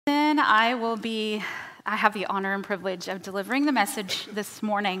Then I have the honor and privilege of delivering the message this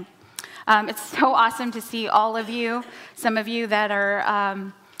morning. It's so awesome to see all of you, some of you that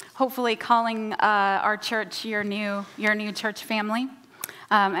are hopefully calling our church your new church family.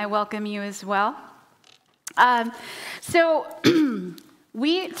 I welcome you as well. Today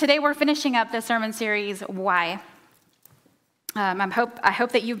we're finishing up the sermon series, Why? I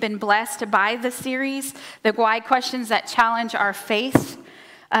hope that you've been blessed by the series, the why questions that challenge our faith.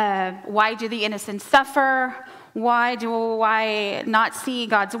 Why do the innocent suffer? Why do I not see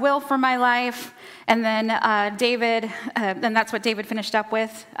God's will for my life? And then and that's what David finished up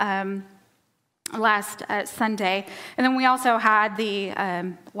with last Sunday. And then we also had the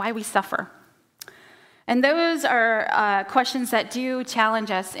why we suffer. And those are questions that do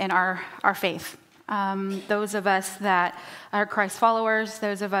challenge us in our faith. Those of us that are Christ followers,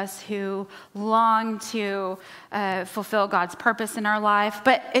 those of us who long to fulfill God's purpose in our life,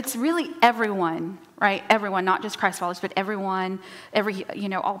 but it's really everyone, right? Everyone, not just Christ followers, but everyone,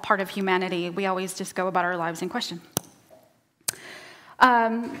 all part of humanity. We always just go about our lives in question.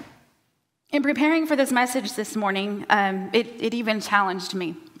 In preparing for this message this morning, it even challenged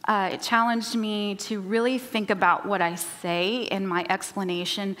me. It challenged me to really think about what I say in my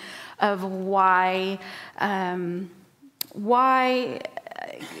explanation of why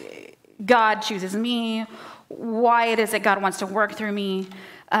God chooses me, why it is that God wants to work through me,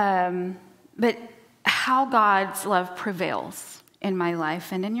 but how God's love prevails in my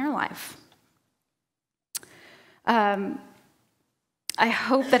life and in your life. I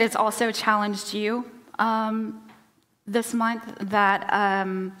hope that it's also challenged you this month, that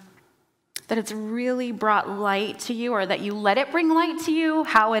it's really brought light to you, or that you let it bring light to you,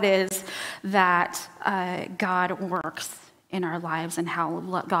 how it is that God works in our lives and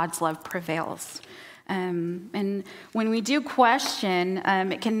how God's love prevails. And when we do question,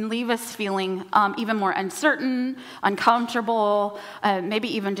 it can leave us feeling even more uncertain, uncomfortable,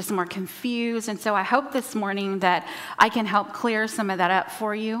 maybe even just more confused. And so I hope this morning that I can help clear some of that up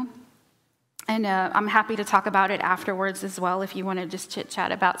for you. And I'm happy to talk about it afterwards as well if you want to just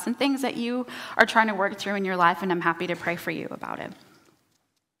chit-chat about some things that you are trying to work through in your life, and I'm happy to pray for you about it.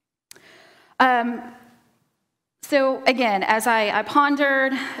 So again, as I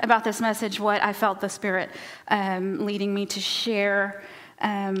pondered about this message, what I felt the Spirit leading me to share,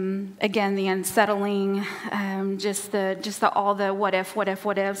 again, the unsettling, just all the what ifs,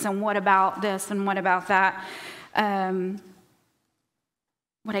 and what about this and what about that.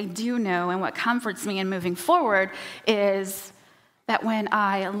 What I do know and what comforts me in moving forward is that when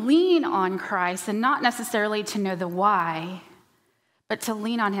I lean on Christ, and not necessarily to know the why, but to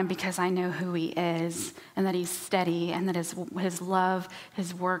lean on him because I know who he is, and that he's steady, and that his love,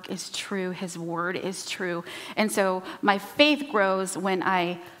 his work is true, his word is true. And so my faith grows when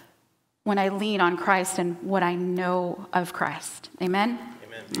I lean on Christ and what I know of Christ. Amen?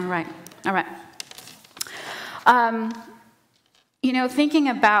 Amen. All right. Thinking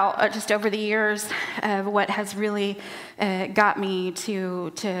about just over the years of what has really got me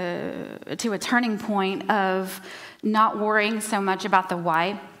to a turning point of not worrying so much about the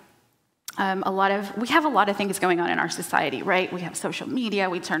why. We have a lot of things going on in our society, right? We have social media.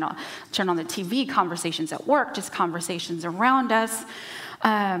 We turn on the TV, conversations at work, just conversations around us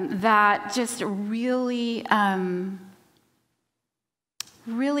that just really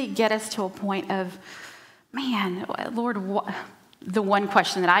get us to a point of, man, Lord, the one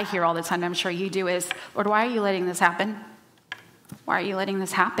question that I hear all the time, and I'm sure you do, is, Lord, why are you letting this happen? Why are you letting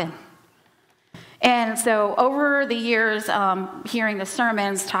this happen? And so over the years, hearing the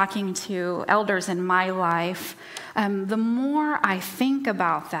sermons, talking to elders in my life, the more I think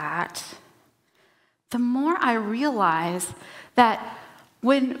about that, the more I realize that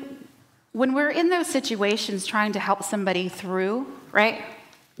when we're in those situations trying to help somebody through, right,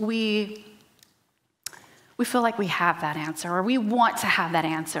 we feel like we have that answer, or we want to have that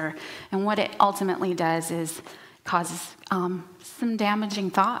answer. And what it ultimately does is causes some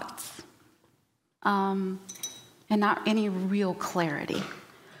damaging thoughts and not any real clarity.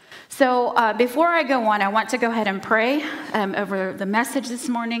 So before I go on, I want to go ahead and pray over the message this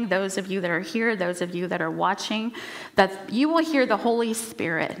morning. Those of you that are here, those of you that are watching, that you will hear the Holy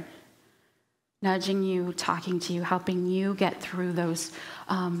Spirit nudging you, talking to you, helping you get through those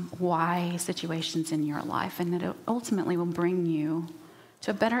why situations in your life, and that it ultimately will bring you to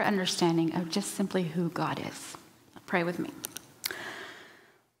a better understanding of just simply who God is. Pray with me.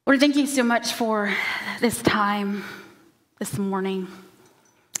 Lord, thank you so much for this time this morning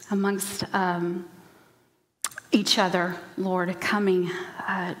amongst each other, Lord, coming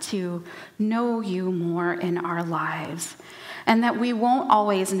to know you more in our lives. and that we won't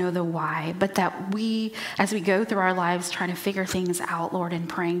always know the why, but that we, as we go through our lives trying to figure things out, Lord, and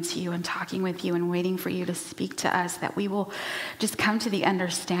praying to you and talking with you and waiting for you to speak to us, that we will just come to the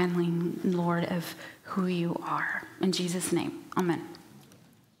understanding, Lord, of who you are. In Jesus' name, amen.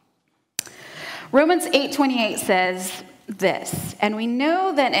 Romans 8:28 says this, and we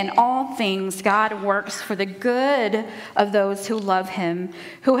know that in all things God works for the good of those who love him,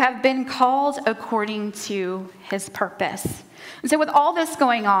 who have been called according to his purpose. And so with all this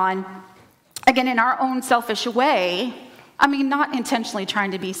going on, again, in our own selfish way, I mean, not intentionally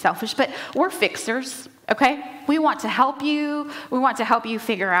trying to be selfish, but we're fixers, okay? We want to help you. We want to help you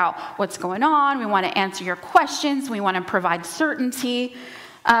figure out what's going on. We want to answer your questions. We want to provide certainty.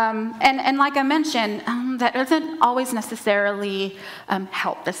 And like I mentioned, that doesn't always necessarily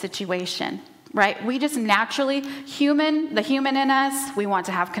help the situation, right? We just naturally, the human in us, we want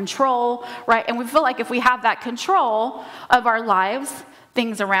to have control, right? And we feel like if we have that control of our lives,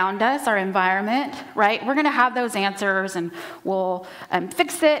 things around us, our environment, right? We're going to have those answers and we'll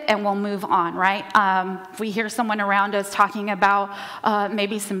fix it and we'll move on, right? If we hear someone around us talking about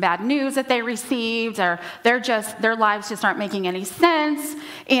maybe some bad news that they received, or their lives just aren't making any sense,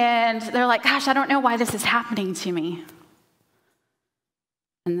 and they're like, gosh, I don't know why this is happening to me.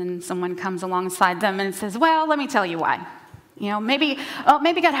 And then someone comes alongside them and says, well, let me tell you why. Maybe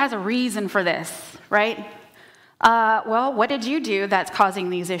God has a reason for this, right? Well, what did you do that's causing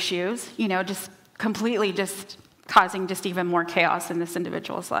these issues? Just completely just causing just even more chaos in this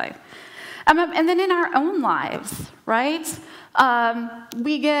individual's life. And then in our own lives, right?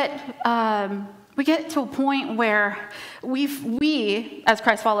 We get to a point where we as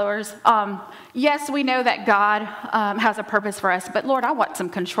Christ followers, yes, we know that God has a purpose for us, but Lord, I want some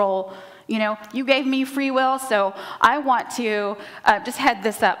control. You gave me free will, so I want to just head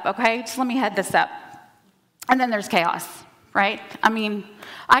this up, okay? Just let me head this up. And then there's chaos, right? I mean,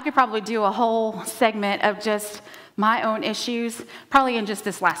 I could probably do a whole segment of just my own issues, probably in just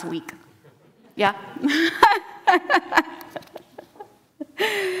this last week. Yeah?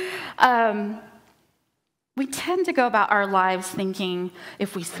 We tend to go about our lives thinking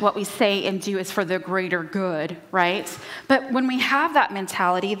what we say and do is for the greater good, right? But when we have that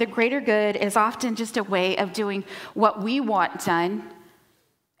mentality, the greater good is often just a way of doing what we want done,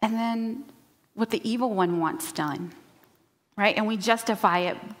 and then what the evil one wants done, right? And we justify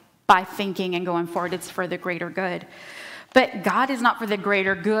it by thinking and going forward, it's for the greater good. But God is not for the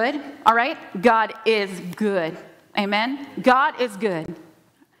greater good, all right? God is good, amen? God is good.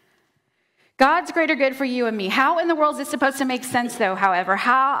 God's greater good for you and me. How in the world is this supposed to make sense, though, however?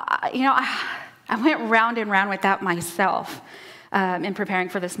 I went round and round with that myself in preparing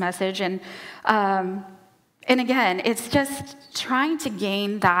for this message. And again, it's just trying to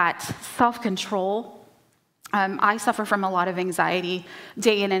gain that self-control. I suffer from a lot of anxiety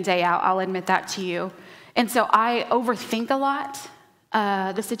day in and day out. I'll admit that to you. And so I overthink a lot,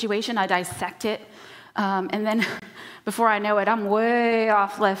 the situation. I dissect it. And then before I know it, I'm way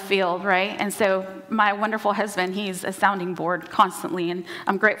off left field, right? And so my wonderful husband, he's a sounding board constantly, and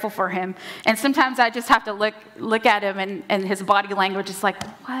I'm grateful for him. And sometimes I just have to look at him, and his body language is like,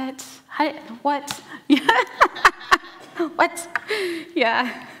 what? What? What?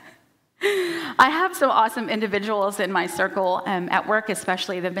 Yeah. I have some awesome individuals in my circle, at work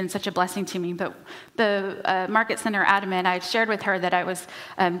especially. They've been such a blessing to me. But the Market Center admin, I shared with her that I was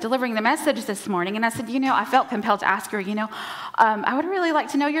delivering the message this morning. And I said, I felt compelled to ask her, I would really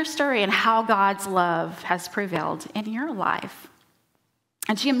like to know your story and how God's love has prevailed in your life.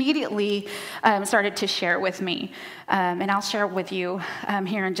 And she immediately started to share with me, and I'll share with you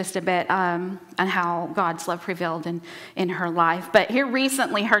here in just a bit on how God's love prevailed in her life. But here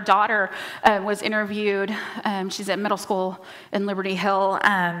recently, her daughter was interviewed. She's at middle school in Liberty Hill,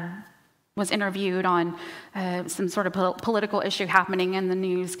 was interviewed on some sort of political issue happening in the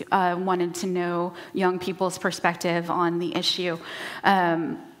news, wanted to know young people's perspective on the issue.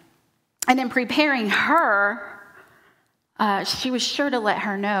 And in preparing her, she was sure to let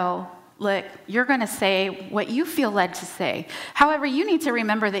her know, look, you're going to say what you feel led to say. However, you need to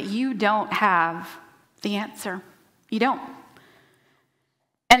remember that you don't have the answer. You don't.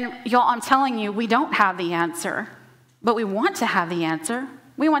 And y'all, I'm telling you, we don't have the answer, but we want to have the answer.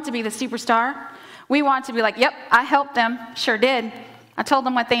 We want to be the superstar. We want to be like, yep, I helped them. Sure did. I told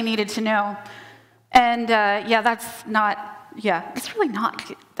them what they needed to know. And it's really not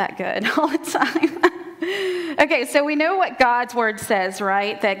that good all the time. Okay, so we know what God's word says,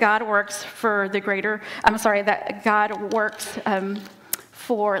 right? That God works for the greater, that God works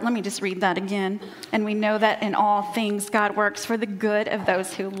let me just read that again. And we know that in all things, God works for the good of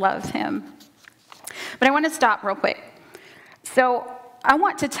those who love him. But I want to stop real quick. So I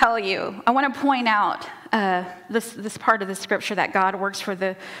want to tell you, I want to point out this part of the scripture that God works for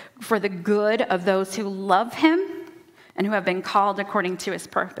the good of those who love him and who have been called according to his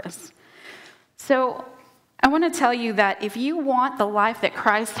purpose. So I want to tell you that if you want the life that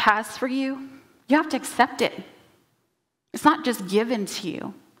Christ has for you, you have to accept it. It's not just given to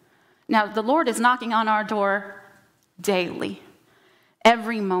you. Now, the Lord is knocking on our door daily,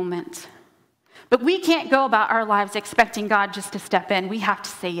 every moment. But we can't go about our lives expecting God just to step in. We have to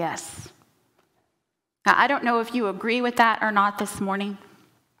say yes. Now, I don't know if you agree with that or not this morning,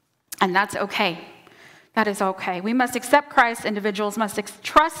 and that's okay. That is okay. We must accept Christ. Individuals must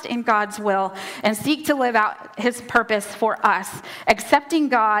trust in God's will and seek to live out his purpose for us, accepting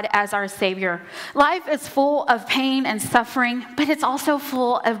God as our Savior. Life is full of pain and suffering, but it's also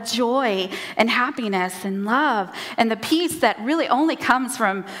full of joy and happiness and love and the peace that really only comes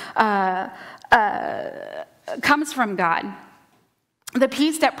from God. The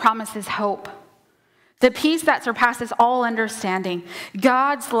peace that promises hope. The peace that surpasses all understanding.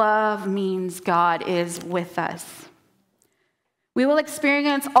 God's love means God is with us. We will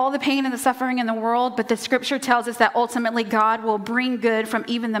experience all the pain and the suffering in the world, but the scripture tells us that ultimately God will bring good from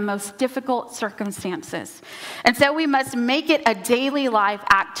even the most difficult circumstances. And so we must make it a daily life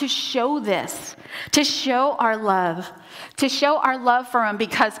act to show this, to show our love for him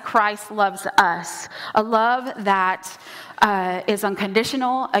because Christ loves us. A love that is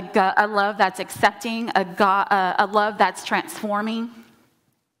unconditional, a love that's accepting, a love that's transforming.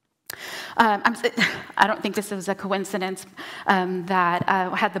 I don't think this was a coincidence that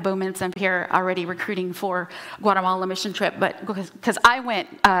I had the Bowmans up here already recruiting for Guatemala mission trip, but because I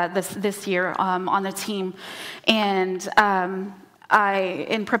went this year on the team, and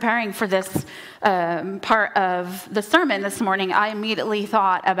in preparing for this part of the sermon this morning, I immediately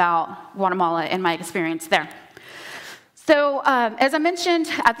thought about Guatemala and my experience there. So, as I mentioned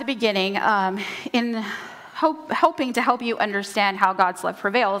at the beginning, in hoping to help you understand how God's love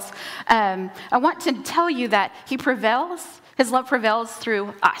prevails, I want to tell you that his love prevails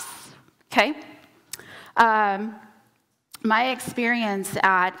through us, okay? My experience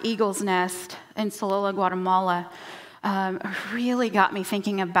at Eagle's Nest in Sololo, Guatemala, really got me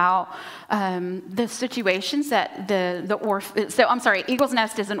thinking about the situations that Eagle's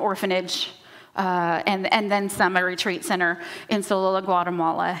Nest is an orphanage, and then a retreat center in Sololo,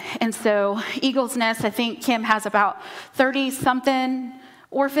 Guatemala. And so Eagle's Nest, I think Kim has about 30-something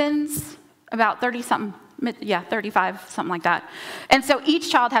orphans, about 30-something, 35, something like that. And so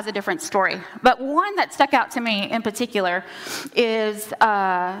each child has a different story. But one that stuck out to me in particular is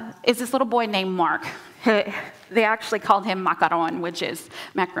this little boy named Mark. They actually called him macaron, which is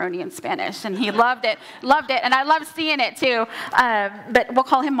macaroni in Spanish. And he loved it, and I love seeing it too. But we'll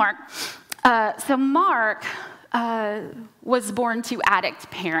call him Mark. So Mark was born to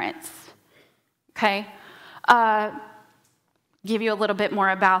addict parents, okay? Give you a little bit more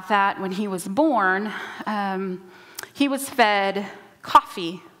about that. When he was born, he was fed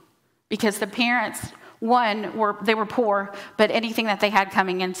coffee because the parents, they were poor, but anything that they had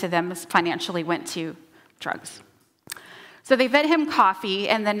coming into them financially went to drugs. So they fed him coffee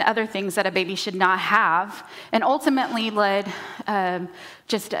and then other things that a baby should not have, and ultimately led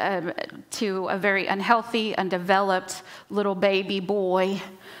to a very unhealthy, undeveloped little baby boy.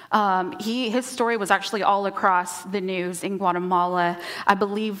 His story was actually all across the news in Guatemala. I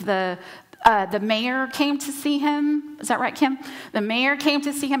believe the mayor came to see him. Is that right, Kim? The mayor came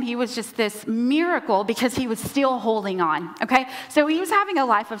to see him. He was just this miracle because he was still holding on, okay? So he was having a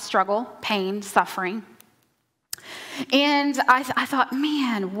life of struggle, pain, suffering. And I thought,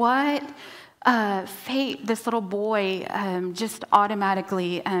 man, what fate this little boy just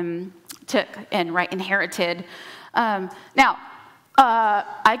automatically took and inherited. Now,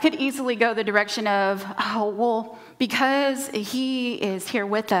 I could easily go the direction of, because he is here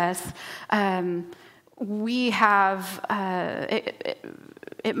with us, we have,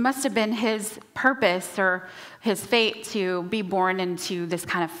 it must have been his purpose or his fate to be born into this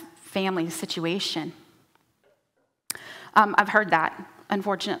kind of family situation. I've heard that,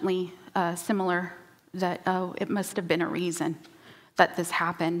 unfortunately, similar, that, it must have been a reason that this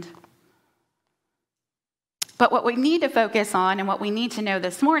happened. But what we need to focus on and what we need to know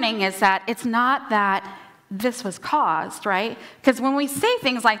this morning is that it's not that this was caused, right? Because when we say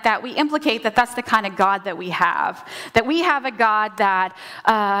things like that, we implicate that that's the kind of God that we have a God that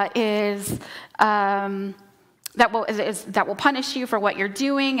that will punish you for what you're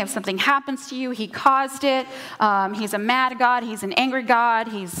doing. If something happens to you, he caused it. He's a mad God. He's an angry God.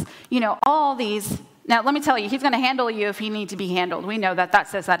 He's, all these Now, let me tell you, he's going to handle you if he needs to be handled. We know that. That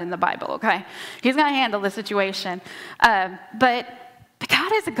says that in the Bible, okay? He's going to handle the situation. But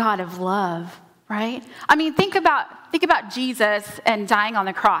God is a God of love, right? I mean, think about Jesus and dying on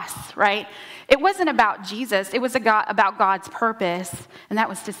the cross, right? It wasn't about Jesus. It was about God's purpose, and that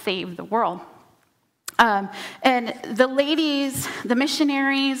was to save the world. And the ladies, the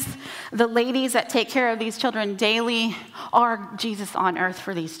missionaries, the ladies that take care of these children daily are Jesus on earth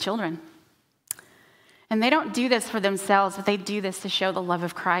for these children. And they don't do this for themselves, but they do this to show the love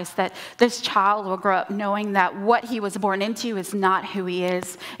of Christ, that this child will grow up knowing that what he was born into is not who he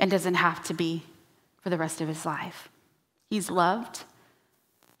is and doesn't have to be for the rest of his life. He's loved.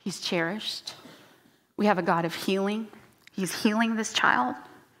 He's cherished. We have a God of healing. He's healing this child.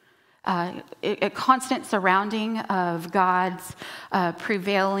 A constant surrounding of God's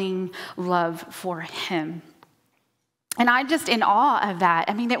prevailing love for him. And I'm just in awe of that.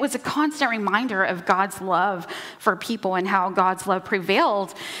 I mean, it was a constant reminder of God's love for people and how God's love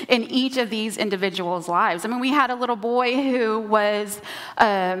prevailed in each of these individuals' lives. I mean, we had a little boy who was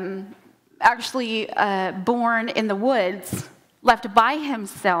actually born in the woods, left by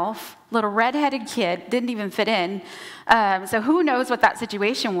himself, little redheaded kid, didn't even fit in. So who knows what that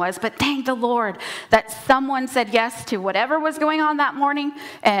situation was, but thank the Lord that someone said yes to whatever was going on that morning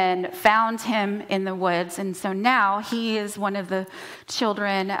and found him in the woods. And so now he is one of the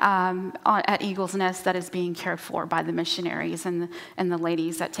children at Eagle's Nest that is being cared for by the missionaries and the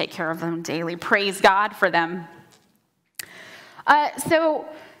ladies that take care of them daily. Praise God for them. So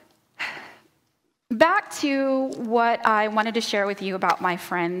back to what I wanted to share with you about my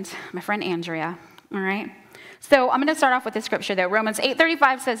friend Andrea, all right? So I'm going to start off with the scripture, though. Romans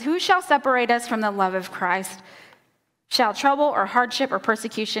 8:35 says, "Who shall separate us from the love of Christ? Shall trouble or hardship or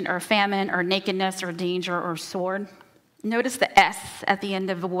persecution or famine or nakedness or danger or sword?" Notice the S at the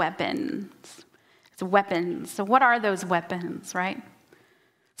end of weapons. It's weapons. So what are those weapons, right?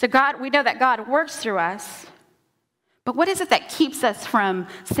 So we know that God works through us, but what is it that keeps us from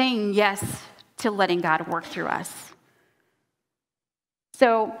saying yes to letting God work through us?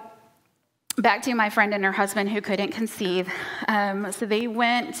 So back to my friend and her husband who couldn't conceive. So they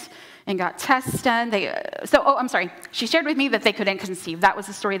went and got tests done. She shared with me that they couldn't conceive. That was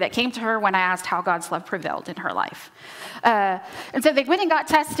the story that came to her when I asked how God's love prevailed in her life. And so they went and got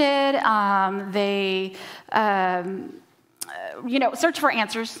tested. They searched for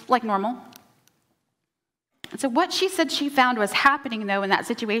answers like normal. And so what she said she found was happening, though, in that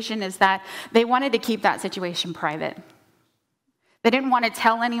situation is that they wanted to keep that situation private. They didn't want to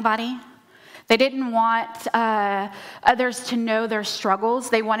tell anybody. They didn't want others to know their struggles.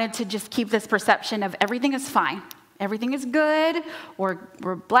 They wanted to just keep this perception of everything is fine. Everything is good. We're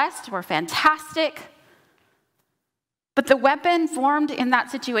blessed. We're fantastic. But the weapon formed in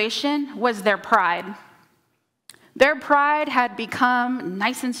that situation was their pride. Their pride had become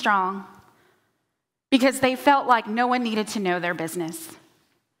nice and strong because they felt like no one needed to know their business.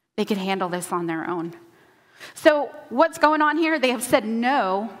 They could handle this on their own. So what's going on here? They have said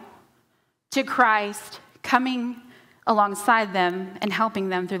no to Christ coming alongside them and helping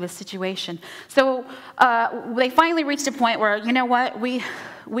them through this situation. So they finally reached a point where, you know what, we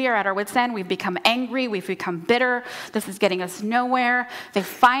are at our wits' end. We've become angry. We've become bitter. This is getting us nowhere. They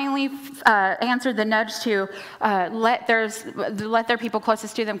finally answered the nudge to let their people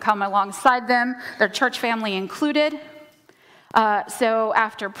closest to them come alongside them, their church family included. So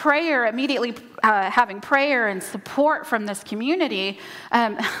after prayer, immediately having prayer and support from this community,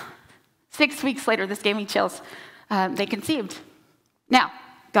 6 weeks later, this gave me chills, they conceived. Now,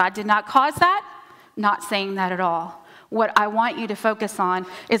 God did not cause that, not saying that at all. What I want you to focus on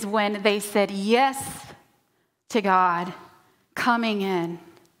is when they said yes to God coming in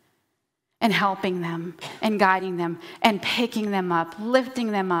and helping them and guiding them and picking them up,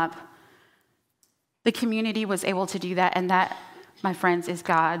 lifting them up. The community was able to do that, and that, my friends, is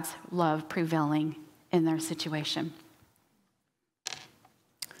God's love prevailing in their situation.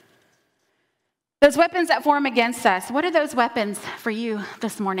 Those weapons that form against us, what are those weapons for you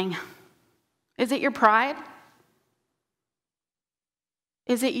this morning? Is it your pride?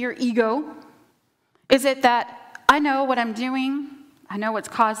 Is it your ego? Is it that I know what I'm doing? I know what's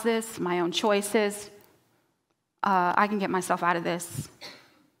caused this, my own choices. I can get myself out of this.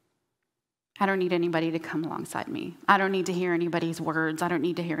 I don't need anybody to come alongside me. I don't need to hear anybody's words. I don't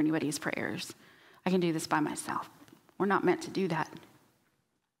need to hear anybody's prayers. I can do this by myself. We're not meant to do that.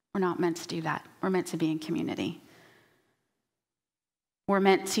 We're not meant to do that. We're meant to be in community. We're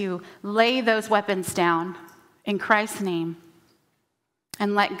meant to lay those weapons down in Christ's name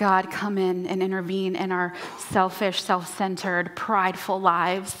and let God come in and intervene in our selfish, self-centered, prideful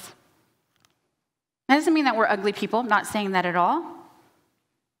lives. That doesn't mean that we're ugly people. I'm not saying that at all.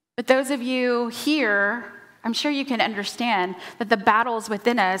 But those of you here, I'm sure you can understand that the battles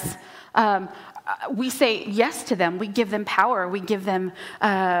within us, we say yes to them. We give them power. We give them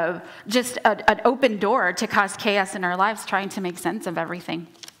just an open door to cause chaos in our lives, trying to make sense of everything.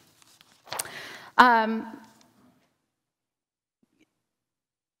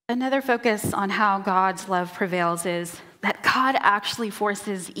 Another focus on how God's love prevails is that God actually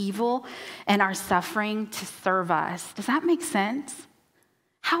forces evil and our suffering to serve us. Does that make sense?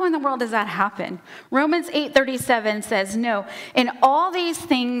 How in the world does that happen? Romans 8:37 says, "No, in all these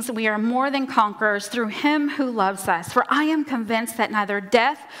things we are more than conquerors through him who loves us. For I am convinced that neither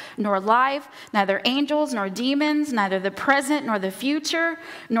death nor life, neither angels nor demons, neither the present nor the future,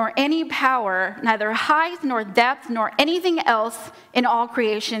 nor any power, neither height nor depth, nor anything else in all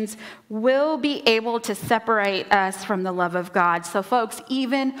creations will be able to separate us from the love of God." So folks,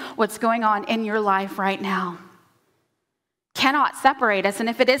 even what's going on in your life right now cannot separate us. And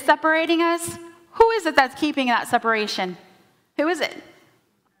if it is separating us, who is it that's keeping that separation? Who is it?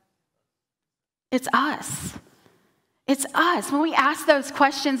 It's us. It's us. When we ask those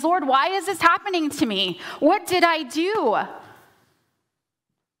questions, Lord, why is this happening to me? What did I do?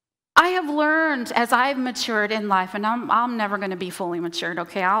 I have learned as I've matured in life, and I'm never going to be fully matured,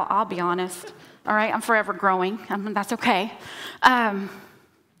 okay? I'll be honest. All right? I'm forever growing. That's okay. That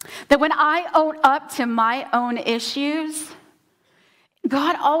when I own up to my own issues,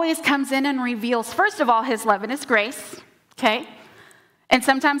 God always comes in and reveals, first of all, his love and his grace, okay? And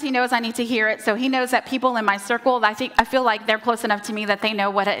sometimes he knows I need to hear it, so he knows that people in my circle, I feel like they're close enough to me that they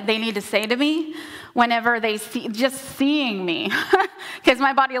know what they need to say to me whenever they see, just seeing me, because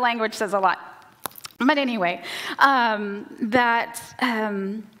my body language says a lot. But anyway,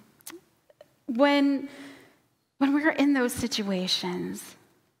 when we're in those situations,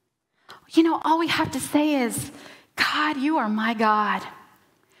 all we have to say is, God, you are my God.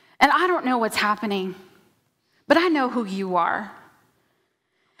 And I don't know what's happening, but I know who you are.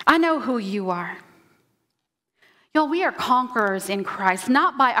 I know who you are. Y'all, we are conquerors in Christ,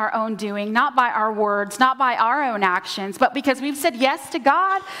 not by our own doing, not by our words, not by our own actions, but because we've said yes to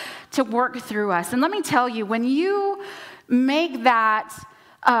God to work through us. And let me tell you, when you make that,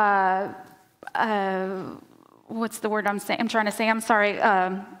 what's the word I'm trying to say?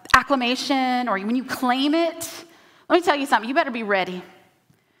 Acclamation, or when you claim it, let me tell you something. You better be ready.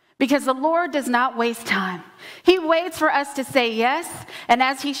 Because the Lord does not waste time. He waits for us to say yes. And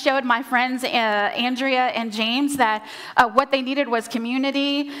as he showed my friends, Andrea and James, that what they needed was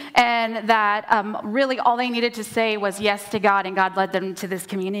community, and that really all they needed to say was yes to God, and God led them to this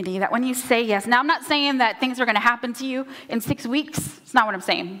community. That when you say yes, now I'm not saying that things are going to happen to you in 6 weeks. It's not what I'm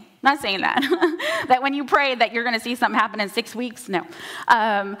saying. I'm not saying that. That when you pray that you're going to see something happen in 6 weeks. No.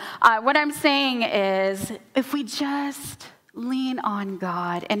 What I'm saying is, if we just lean on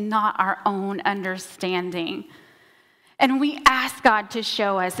God and not our own understanding, and we ask God to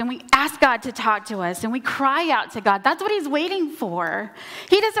show us, and we ask God to talk to us, and we cry out to God, that's what he's waiting for.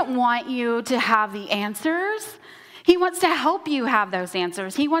 He doesn't want you to have the answers. He wants to help you have those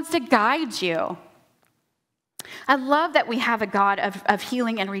answers. He wants to guide you. I love that we have a God of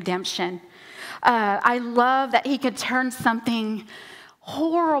healing and redemption. I love that he could turn something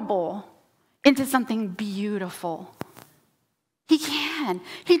horrible into something beautiful. He can.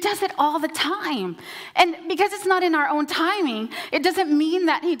 He does it all the time. And because it's not in our own timing, it doesn't mean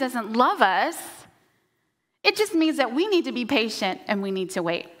that he doesn't love us. It just means that we need to be patient and we need to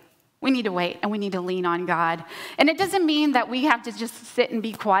wait. We need to wait and we need to lean on God. And it doesn't mean that we have to just sit and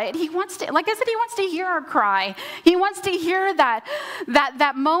be quiet. He wants to, like I said, he wants to hear our cry. He wants to hear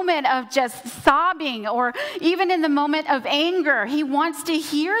that moment of just sobbing, or even in the moment of anger. He wants to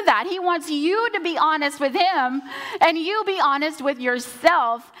hear that. He wants you to be honest with him, and you be honest with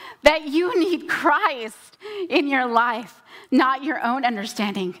yourself that you need Christ in your life, not your own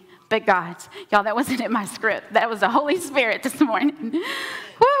understanding, but God's. Y'all, that wasn't in my script. That was the Holy Spirit this morning.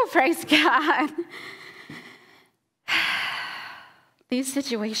 Woo, praise God. These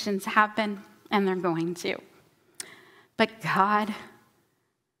situations happen, and they're going to. But God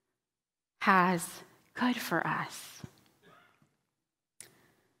has good for us.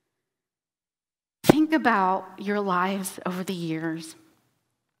 Think about your lives over the years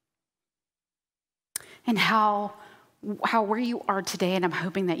and how where you are today, and I'm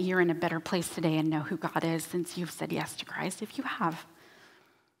hoping that you're in a better place today and know who God is since you've said yes to Christ, if you have.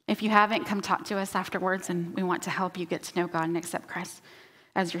 If you haven't, come talk to us afterwards, and we want to help you get to know God and accept Christ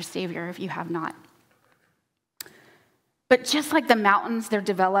as your Savior if you have not. But just like the mountains, they're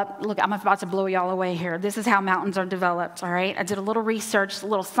developed. Look, I'm about to blow y'all away here. This is how mountains are developed, all right? I did a little research, a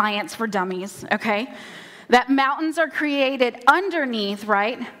little science for dummies, okay? That mountains are created underneath,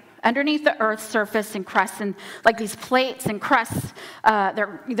 right? Underneath the earth's surface and crust, and like these plates and crusts,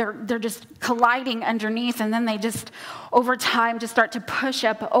 they're just colliding underneath, and then they just, over time, just start to push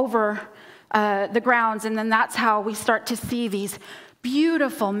up over the grounds, and then that's how we start to see these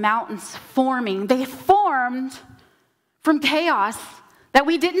beautiful mountains forming. They formed from chaos that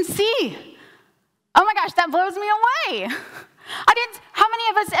we didn't see. Oh my gosh, that blows me away. How many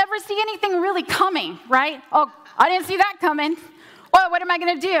of us ever see anything really coming, right? Oh, I didn't see that coming. Well, what am I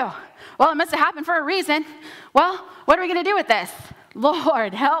going to do? Well, it must have happened for a reason. Well, what are we going to do with this?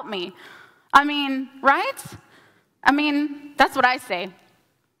 Lord, help me. I mean, right? I mean, that's what I say.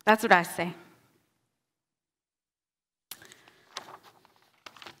 That's what I say.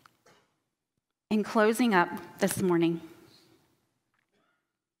 In closing up this morning,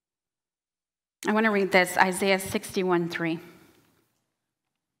 I want to read this, Isaiah 61:3.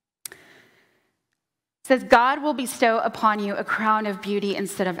 It says, God will bestow upon you a crown of beauty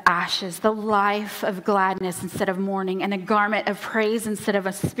instead of ashes, the life of gladness instead of mourning, and a garment of praise instead of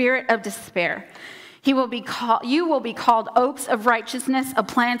a spirit of despair. You will be called oaks of righteousness, a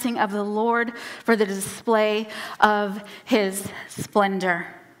planting of the Lord for the display of his splendor.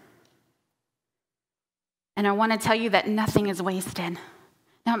 And I want to tell you that nothing is wasted.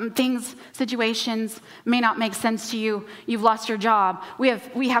 Now, situations may not make sense to you. You've lost your job. We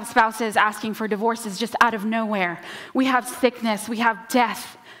have spouses asking for divorces just out of nowhere. We have sickness. We have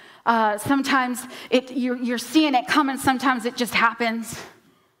death. Sometimes you're seeing it coming. Sometimes it just happens.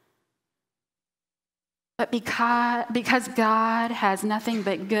 But because God has nothing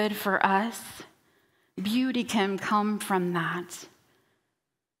but good for us, beauty can come from that.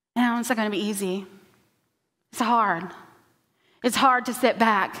 Now, it's not going to be easy. It's hard. It's hard to sit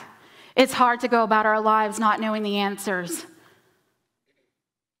back. It's hard to go about our lives not knowing the answers.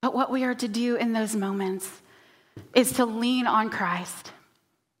 But what we are to do in those moments is to lean on Christ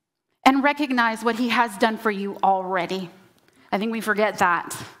and recognize what he has done for you already. I think we forget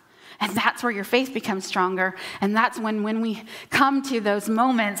that. And that's where your faith becomes stronger. And that's when we come to those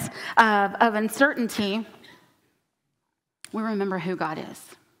moments of uncertainty, we remember who God is.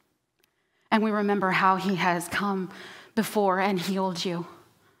 And we remember how he has come before and healed you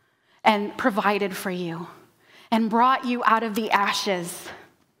and provided for you and brought you out of the ashes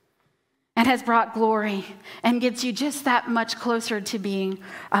and has brought glory and gets you just that much closer to being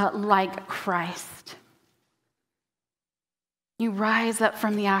like Christ. You rise up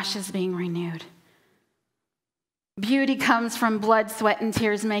from the ashes being renewed. Beauty comes from blood, sweat, and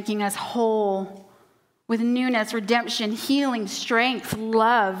tears, making us whole with newness, redemption, healing, strength,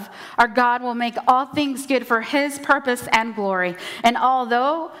 love. Our God will make all things good for his purpose and glory. And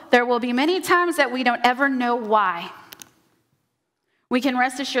although there will be many times that we don't ever know why, we can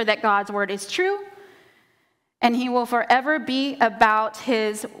rest assured that God's word is true and he will forever be about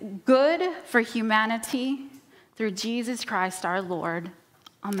his good for humanity through Jesus Christ our Lord.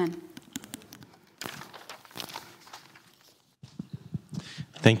 Amen.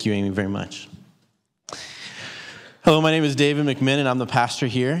 Thank you, Amy, very much. Hello, my name is David McMinn, and I'm the pastor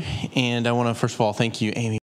here. And I want to, first of all, thank you, Amy,